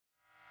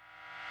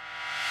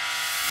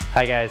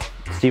Hi guys,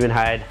 Stephen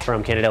Hyde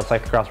from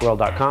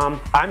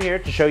CannondaleCyclocrossWorld.com. I'm here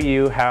to show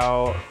you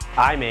how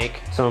I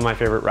make some of my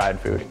favorite ride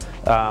food.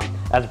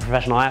 As a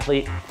professional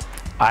athlete,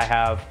 I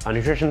have a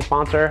nutrition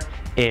sponsor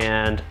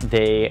and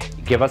they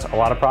give us a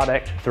lot of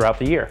product throughout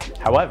the year.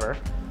 However,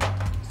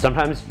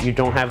 sometimes you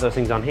don't have those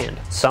things on hand.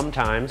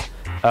 Sometimes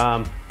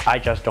I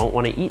just don't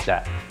want to eat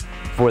that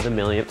for the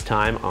millionth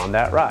time on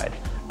that ride.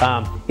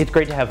 It's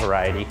great to have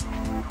variety,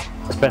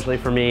 especially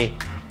for me.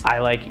 I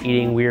like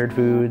eating weird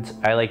foods,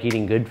 I like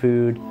eating good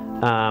food,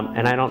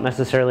 and I don't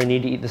necessarily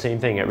need to eat the same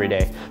thing every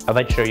day. I'd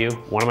like to show you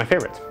one of my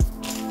favorites,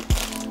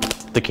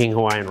 the King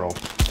Hawaiian roll.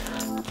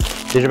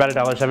 These are about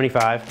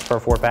 $1.75 for a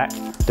 4-pack.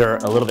 They're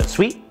a little bit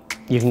sweet.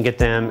 You can get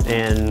them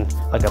in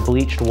like a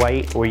bleached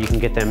white, or you can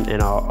get them in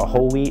a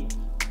whole wheat.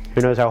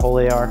 Who knows how whole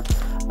they are?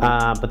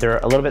 But they're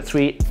a little bit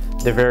sweet.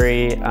 They're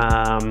very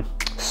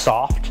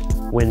soft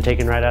when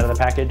taken right out of the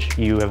package.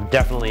 You have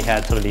definitely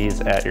had some of these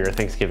at your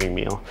Thanksgiving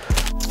meal.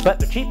 But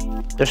they're cheap,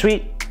 they're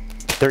sweet,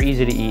 they're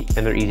easy to eat,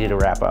 and they're easy to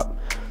wrap up.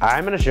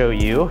 I'm gonna show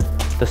you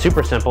the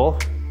super simple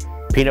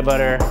peanut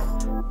butter,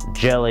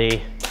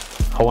 jelly,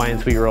 Hawaiian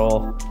sweet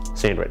roll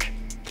sandwich.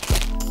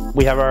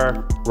 We have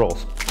our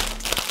rolls.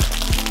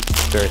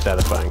 Very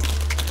satisfying.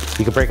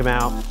 You can break them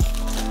out.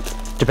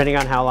 Depending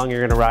on how long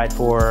you're gonna ride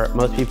for,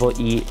 most people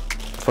eat,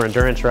 for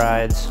endurance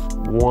rides,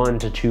 1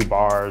 to 2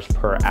 bars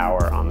per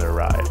hour on their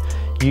ride.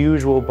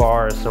 Usual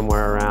bar is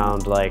somewhere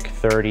around like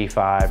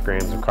 35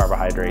 grams of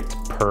carbohydrates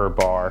per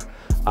bar,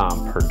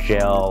 per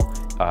gel,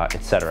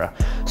 etc.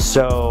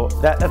 So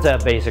that's a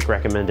basic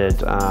recommended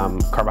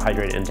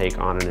carbohydrate intake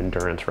on an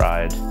endurance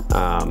ride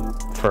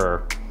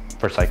for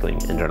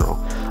cycling in general.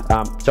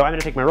 So I'm gonna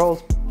take my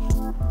rolls,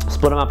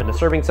 split them up into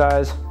serving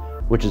size,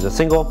 which is a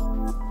single.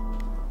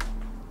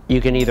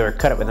 You can either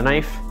cut it with a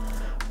knife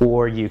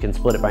or you can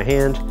split it by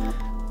hand.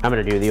 I'm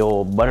gonna do the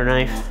old butter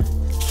knife.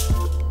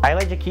 I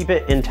like to keep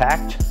it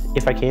intact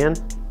if I can,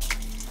 so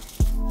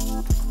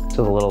it's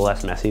a little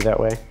less messy that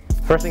way.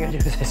 First thing I do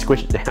is I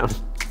squish it down.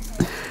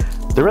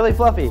 They're really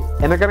fluffy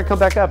and they're gonna come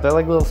back up. They're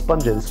like little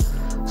sponges.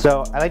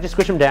 So I like to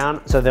squish them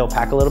down so they'll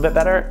pack a little bit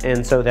better,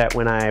 and so that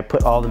when I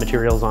put all the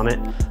materials on it,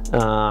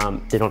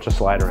 they don't just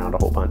slide around a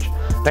whole bunch.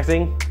 Next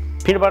thing,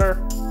 peanut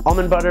butter,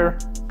 almond butter,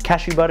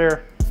 cashew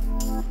butter,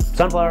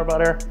 sunflower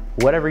butter,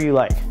 whatever you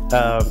like.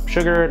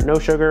 Sugar, no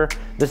sugar.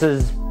 This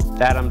is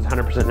Adam's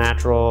 100%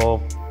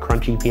 natural,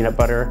 crunchy peanut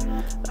butter.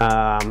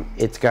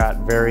 It's got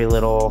very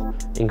little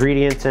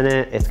ingredients in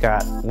it. It's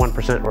got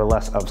 1% or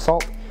less of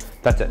salt.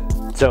 That's it.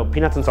 So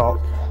peanuts and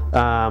salt.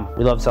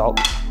 We love salt.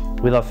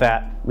 We love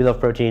fat. We love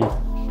protein.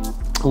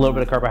 A little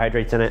bit of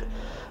carbohydrates in it.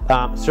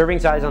 Serving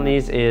size on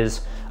these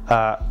is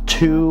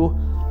 2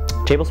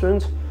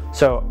 tablespoons.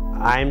 So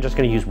I'm just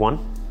gonna use 1.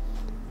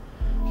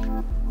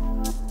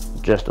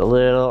 Just a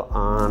little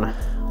on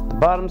the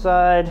bottom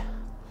side.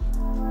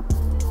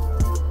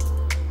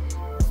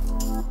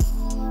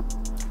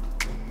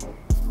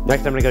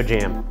 Next I'm gonna go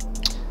jam.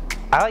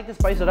 I like to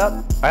spice it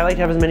up. I like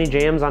to have as many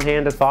jams on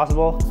hand as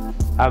possible.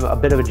 I'm a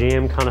bit of a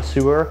jam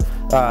connoisseur.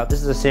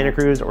 This is a Santa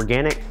Cruz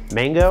organic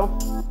mango.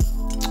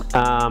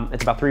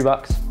 It's about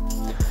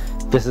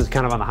 $3. This is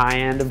kind of on the high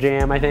end of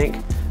jam, I think.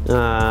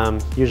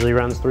 Usually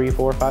runs $3,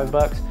 $4,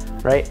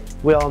 $5, right?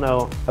 We all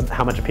know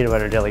how much a peanut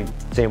butter and jelly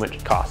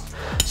sandwich costs.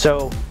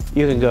 So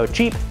you can go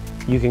cheap,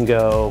 you can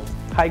go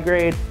high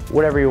grade,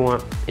 whatever you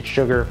want. It's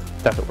sugar,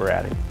 that's what we're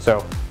adding.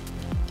 So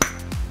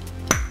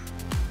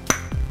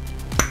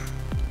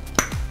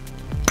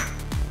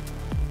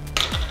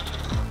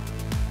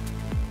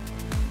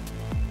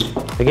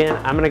again,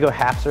 I'm gonna go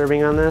half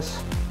serving on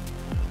this.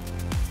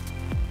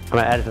 I'm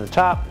gonna add it to the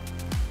top.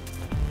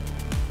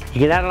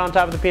 You can add it on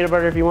top of the peanut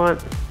butter if you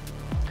want.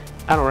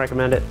 I don't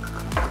recommend it.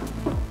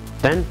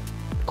 Then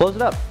close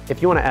it up.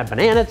 If you wanna add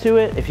banana to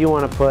it, if you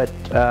wanna put,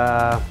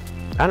 I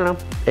don't know,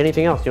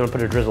 anything else. You wanna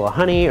put a drizzle of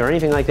honey or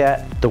anything like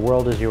that, the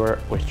world is your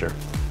oyster.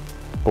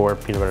 Or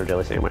peanut butter and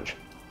jelly sandwich.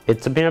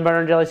 It's a peanut butter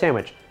and jelly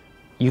sandwich.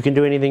 You can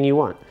do anything you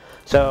want.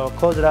 So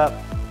close it up,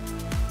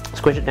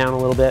 squish it down a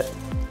little bit.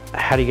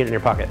 How do you get it in your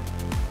pocket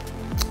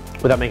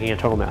without making a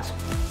total mess?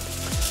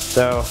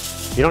 So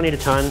you don't need a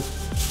ton.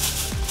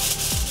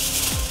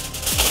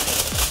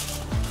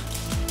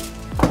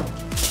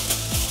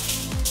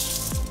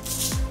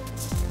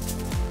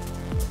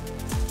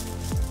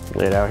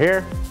 Lay it out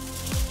here.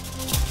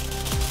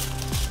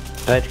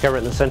 I like to cover it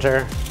in the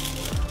center.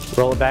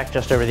 Roll it back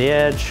just over the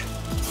edge.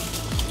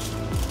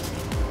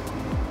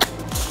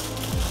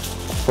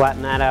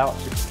 Flatten that out.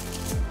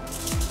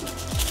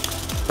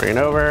 Bring it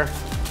over.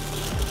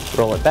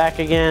 Roll it back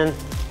again.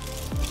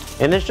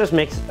 And this just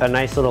makes a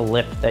nice little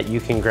lip that you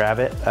can grab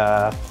it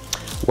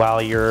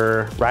while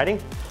you're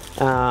riding.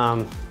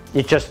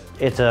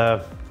 It's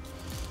a,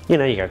 you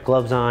know, you got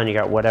gloves on, you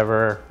got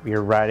whatever,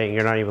 you're riding,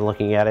 you're not even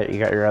looking at it, you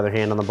got your other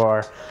hand on the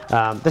bar.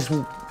 This,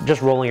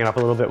 just rolling it up a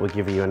little bit would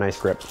give you a nice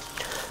grip.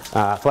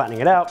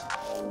 Flattening it out.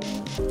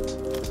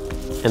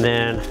 And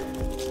then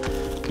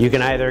you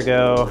can either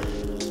go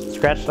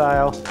scratch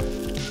style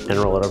and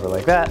roll it over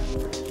like that,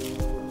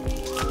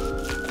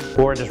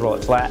 or just roll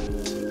it flat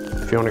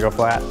if you want to go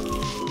flat.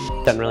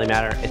 Doesn't really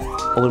matter. It's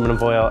aluminum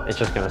foil. It's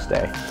just gonna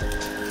stay.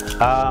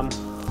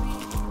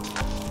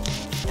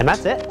 And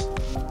that's it.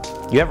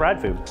 You have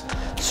ride food.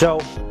 So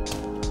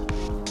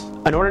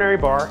an ordinary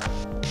bar,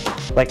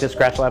 like this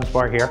Scratch Labs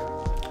bar here,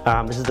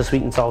 this is the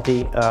sweet and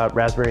salty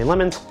raspberry and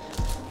lemons.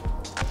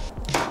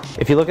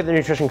 If you look at the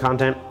nutrition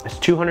content, it's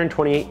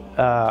 228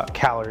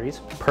 calories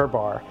per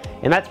bar,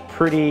 and that's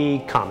pretty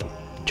common.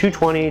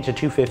 220 to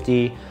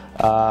 250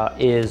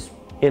 is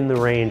in the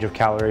range of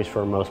calories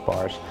for most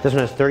bars. This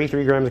one has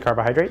 33 grams of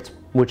carbohydrates,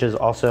 which is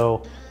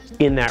also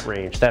in that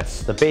range.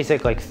 That's the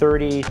basic, like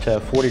 30 to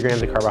 40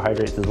 grams of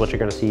carbohydrates is what you're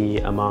gonna see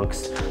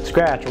amongst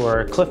Scratch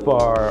or Cliff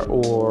Bar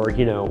or,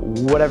 you know,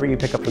 whatever you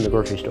pick up from the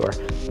grocery store.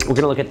 We're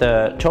gonna look at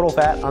the total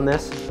fat on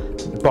this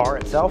bar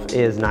itself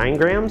is 9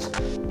 grams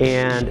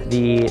and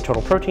the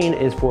total protein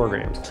is 4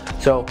 grams.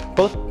 So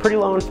both pretty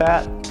low in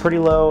fat, pretty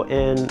low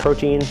in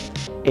protein,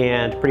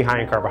 and pretty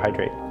high in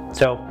carbohydrate.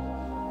 So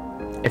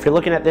if you're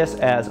looking at this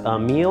as a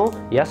meal,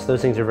 yes,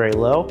 those things are very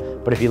low,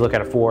 but if you look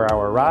at a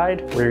 4-hour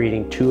ride where you're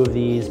eating 2 of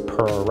these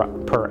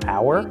per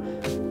hour,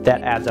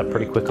 that adds up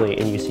pretty quickly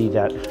and you see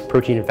that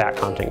protein and fat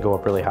content go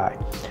up really high.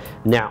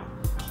 Now,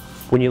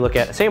 when you look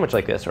at a sandwich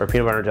like this or a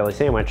peanut butter and jelly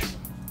sandwich,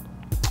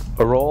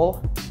 the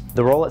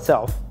roll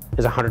itself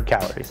is 100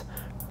 calories,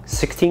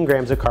 16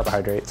 grams of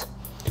carbohydrates,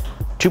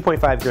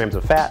 2.5 grams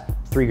of fat,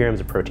 3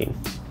 grams of protein.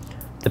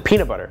 The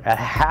peanut butter at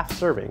a half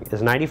serving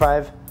is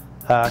 95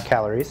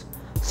 calories,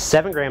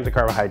 7 grams of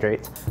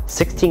carbohydrates,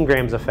 16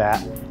 grams of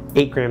fat,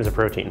 8 grams of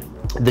protein.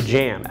 The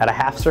jam at a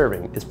half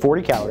serving is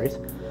 40 calories,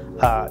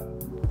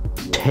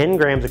 10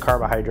 grams of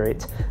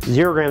carbohydrates,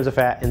 0 grams of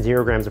fat, and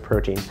 0 grams of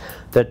protein.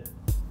 The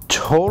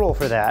total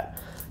for that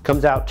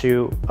comes out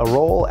to a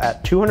roll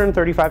at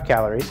 235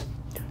 calories,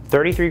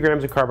 33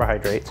 grams of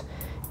carbohydrates,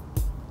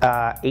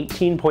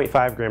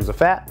 18.5 grams of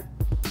fat,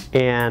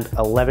 and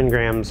 11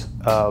 grams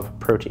of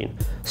protein.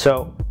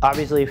 So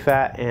obviously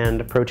fat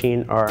and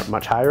protein are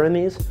much higher in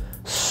these.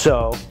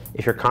 So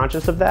if you're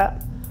conscious of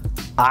that,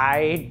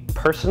 I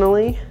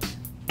personally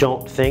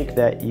don't think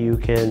that you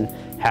can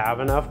have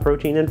enough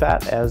protein and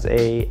fat as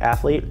an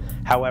athlete.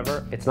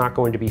 However, it's not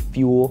going to be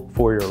fuel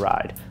for your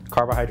ride.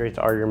 Carbohydrates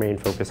are your main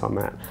focus on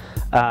that.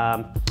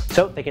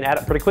 So they can add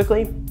up pretty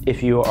quickly.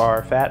 If you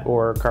are fat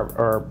or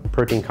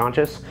protein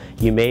conscious,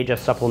 you may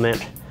just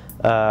supplement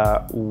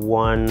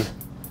one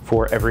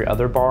for every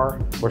other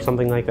bar or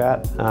something like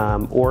that,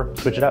 or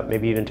switch it up,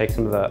 maybe even take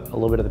a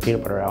little bit of the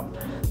peanut butter out.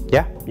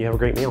 Yeah, you have a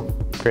great meal,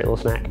 great little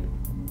snack.